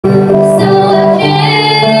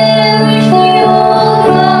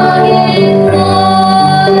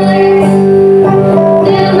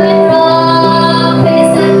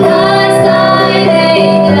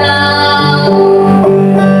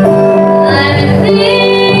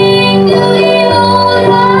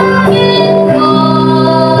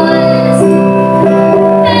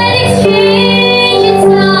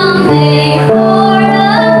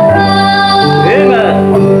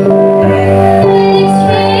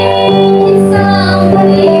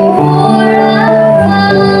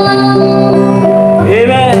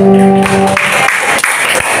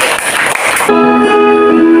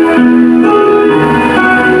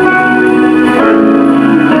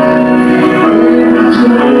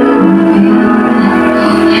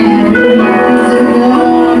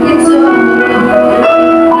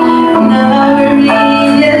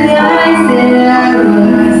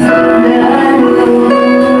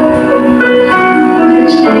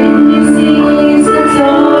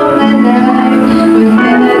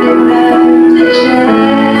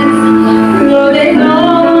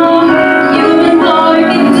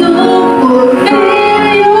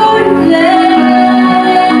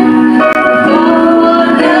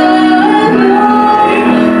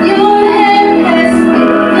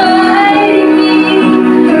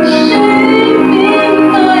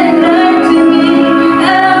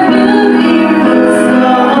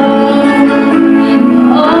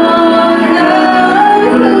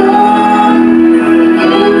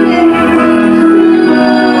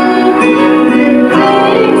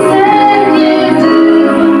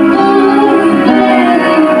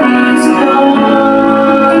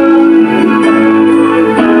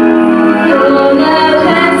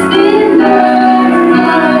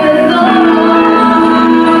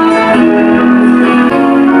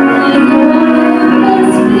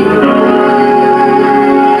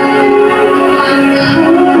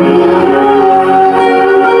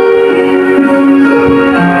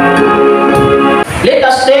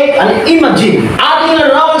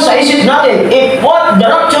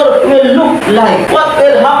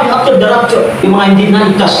mga hindi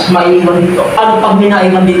naligtas, maiiwan dito. Ano pag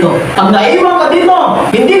minaiwan dito? Pag naiwan ka dito,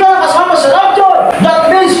 hindi ka nakasama sa rapture, that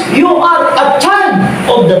means you are a child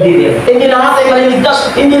of the devil. Hindi lahat ay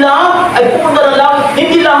maliligtas, hindi lahat ay pupunta ng langit,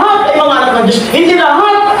 hindi lahat ay mga anak ng Diyos, hindi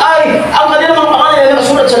lahat ay ang kanilang mga pangalan ay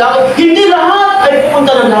nakasulat sa langit, hindi lahat ay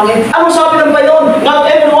pupunta ng langit. Ano sabi ng Panginoon? Not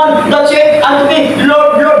everyone that said unto me,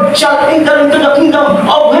 Lord, Lord, shall enter into the kingdom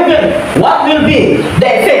of heaven. What will be the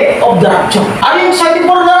effect of the rapture? Are you excited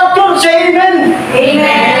for the rapture? Say amen.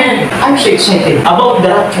 Amen. I'm so excited about the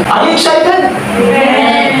rapture. Are you excited?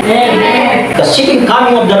 Amen. Amen. The second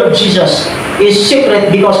coming of the Lord Jesus is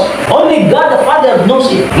secret because only God the Father knows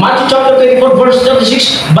it. Matthew chapter 24 verse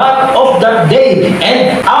 36, but of that day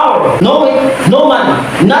and hour knoweth no man,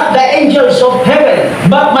 not the angels of heaven,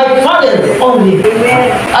 but my Father only. Amen.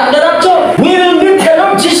 At the rapture, we will meet the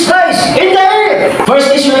Lord Jesus Christ in the air. 1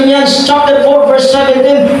 Thessalonians chapter 4 verse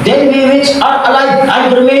 17, then we which are alive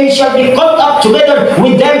and remain shall be caught up together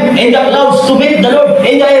with them in the clouds to meet the Lord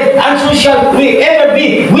in the air, and so shall we ever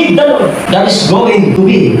be with the Lord. That is going to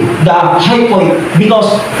be the high point, because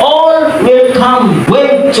all will come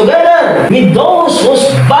when together with those whose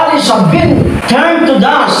bodies have been turned to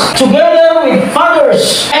dust, together with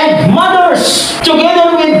fathers and mothers,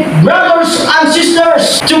 together with brothers and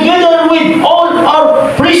sisters, together with all our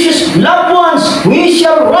precious loved ones, we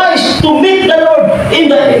shall rise to meet the Lord in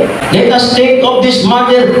the air. Let us think of this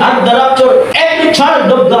matter at the rapture. Every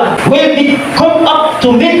child of God will be caught up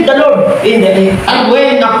to meet the Lord in the air. And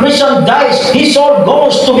when a Christian dies, his soul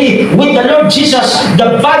goes to be with the Lord Jesus.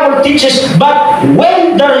 The Bible teaches, but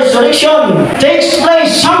when the resurrection takes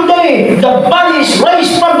place someday, the body is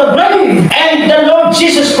raised from the grave, and the Lord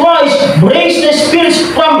Jesus Christ brings the spirits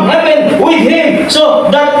from heaven with him, so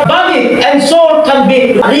that body and soul can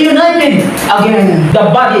be reunited again. The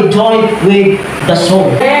body joined with the soul.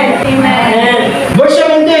 Amen. Verse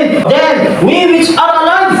 17, then we which are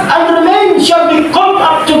alive and remain shall be caught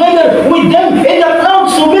up together with them in the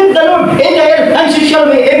clouds to meet the Lord in the air, and so shall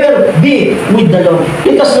we ever be with the Lord.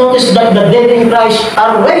 Let us notice that the dead in Christ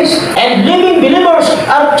are raised and living believers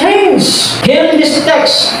are changed. Here in this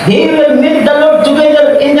text, they will meet the Lord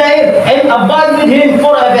together in the air and abide with him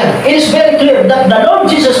forever. It is very clear that the Lord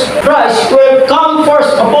Jesus Christ will come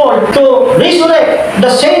first of all to resurrect the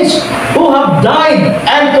saints who have died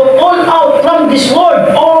and to pull out from this world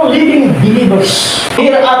all living believers.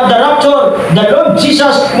 Here at the rapture, the Lord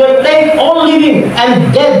Jesus will take all living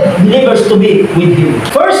and dead believers to be with him.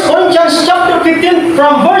 1 Corinthians chapter 15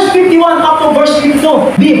 from verse 51 up to verse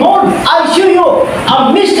 52. Behold, I show you a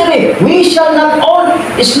mystery. We shall not all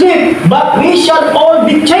sleep, but we shall all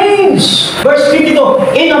be changed. Verse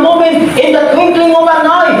 52. In a moment, in the twinkling of an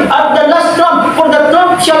eye, at the last trump, for the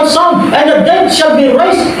trump shall sound, and the dead shall be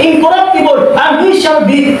raised incorruptible, and we shall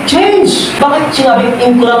be changed. Bakit sinabing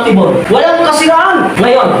incorruptible? Walang kasiraan.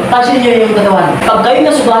 Ngayon, pansin niyo yung katawan. Pag kayo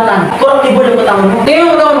nasugatan, corruptible yung katawan mo. Tingnan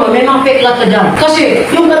yung katawan mo, may mga peklat ka dyan. Kasi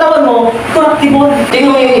yung katawan mo, corruptible.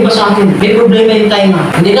 Tingnan mo yung iba sa atin. May problema yung tainga.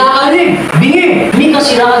 Hindi nakakarinig. Bingi. May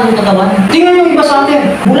kasiraan yung katawan. Tingnan yung iba sa atin.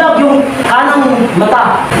 Bulag yung kanang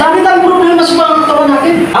mata. Dami tayong problema sa mga katawan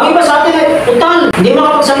natin. Ang iba sa atin ay total. Hindi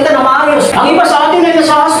makapagsalita na maayos. Ang iba sa atin ay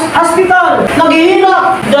nasa hospital. Naghihirap.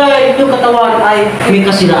 Dahil yung katawan ay may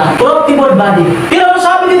kasiraan. Corruptible body. Pero ano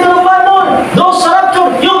sabi dito ng Bible? Those sa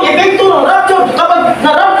rapture, yung epekto ng rapture, kapag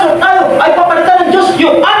na-rapture tayo, ay papalitan ng Diyos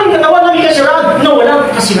yung ating katawan na may kasiraan na walang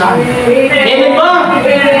kasiraan. Amen ba?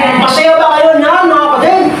 Masaya ba kayo na, mga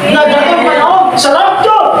kapatid? Na dating panahon sa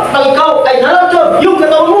rapture, pag ikaw ay na-rapture, yung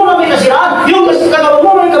katawan mo na may kasiraan, yung katawan mo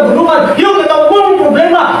may kabulukan, yung katawan mo may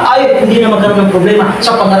problema, ay hindi na magkaroon ng problema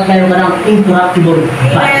sapagkat mayroon ka ng incorruptible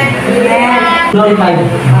body. Glorified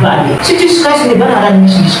body. Si Jesus Christ, di ba naranin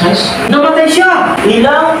niya si Jesus Christ? Namatay siya.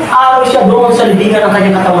 Ilang araw siya doon sa libingan ng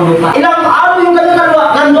kanyang katawan lupa. Ilang araw yung kanyang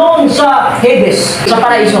kalwa nandoon sa Hades, sa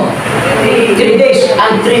Paraiso. 3 days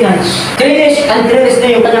and 3 nights. 3 days and 3 nights na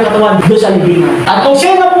yung kanyang katawan doon sa libingan. At kung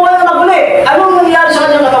siya nabuhay na naguli, anong nangyayari sa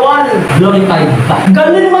kanyang katawan? Glorified body.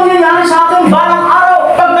 Ganun mangyayari sa atin balang araw.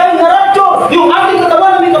 Pag tayo na-rapture, yung ating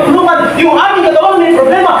katawan na may kabulukan, yung ating katawan na may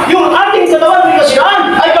problema, yung ating katawan na may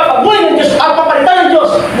kasiraan, ay papabuhay ng Diyos at papalitan ng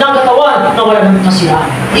Diyos ng katawan na wala ng kasiraan.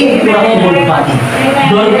 Incorruptible body.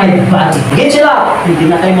 Glorified body. Get sila, hindi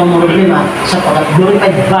na tayo mamroblema sapagkat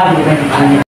glorified body na